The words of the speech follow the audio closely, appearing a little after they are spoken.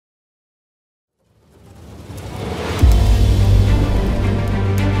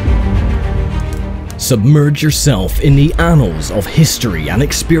Submerge yourself in the annals of history and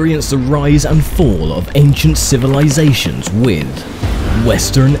experience the rise and fall of ancient civilizations with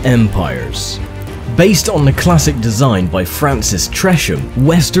Western Empires. Based on the classic design by Francis Tresham,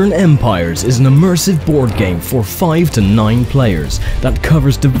 Western Empires is an immersive board game for 5 to 9 players that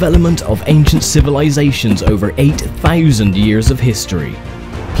covers development of ancient civilizations over 8,000 years of history.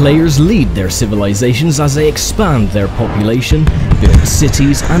 Players lead their civilizations as they expand their population, build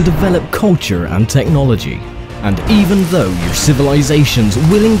cities, and develop culture and technology. And even though your civilizations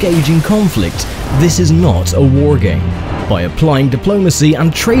will engage in conflict, this is not a wargame. By applying diplomacy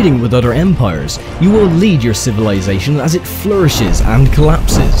and trading with other empires, you will lead your civilization as it flourishes and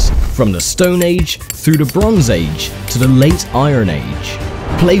collapses, from the Stone Age through the Bronze Age to the Late Iron Age.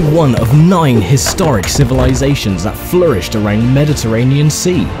 Play one of 9 historic civilizations that flourished around the Mediterranean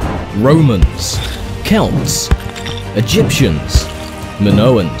Sea: Romans, Celts, Egyptians,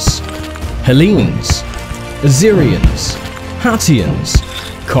 Minoans, Hellenes, Assyrians, Hattians,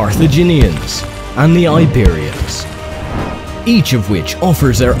 Carthaginians, and the Iberians, each of which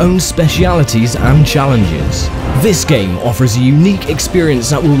offers their own specialities and challenges. This game offers a unique experience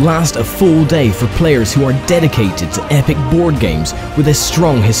that will last a full day for players who are dedicated to epic board games with a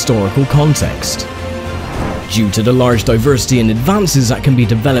strong historical context. Due to the large diversity and advances that can be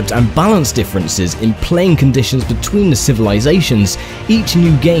developed and balance differences in playing conditions between the civilizations, each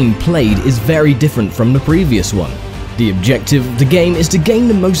new game played is very different from the previous one. The objective of the game is to gain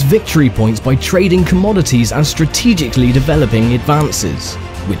the most victory points by trading commodities and strategically developing advances,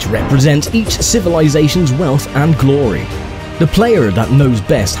 which represent each civilization's wealth and glory. The player that knows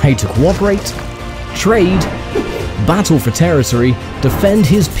best how to cooperate, trade, battle for territory, defend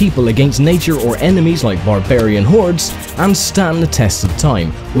his people against nature or enemies like barbarian hordes, and stand the test of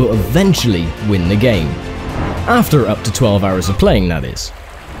time will eventually win the game. After up to 12 hours of playing, that is.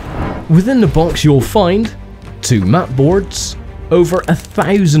 Within the box you'll find 2 map boards, over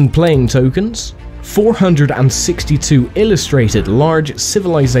 1,000 playing tokens, 462 illustrated large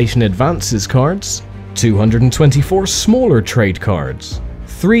civilization advances cards, 224 smaller trade cards,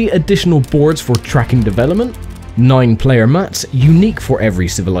 3 additional boards for tracking development, 9 player mats unique for every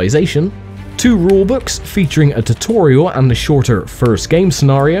civilization, 2 rulebooks featuring a tutorial and the shorter first game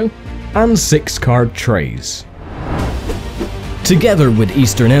scenario, and 6 card trays. Together with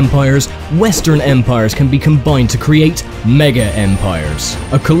Eastern Empires, Western Empires can be combined to create Mega Empires,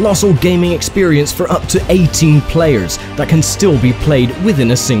 a colossal gaming experience for up to 18 players that can still be played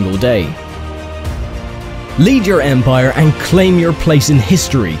within a single day. Lead your empire and claim your place in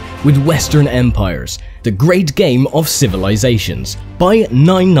history with Western Empires, the great game of civilizations, by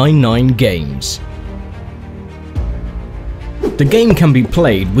 999 Games. The game can be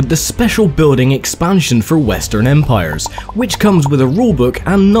played with the special building expansion for Western Empires, which comes with a rulebook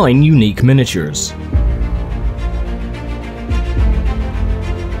and 9 unique miniatures.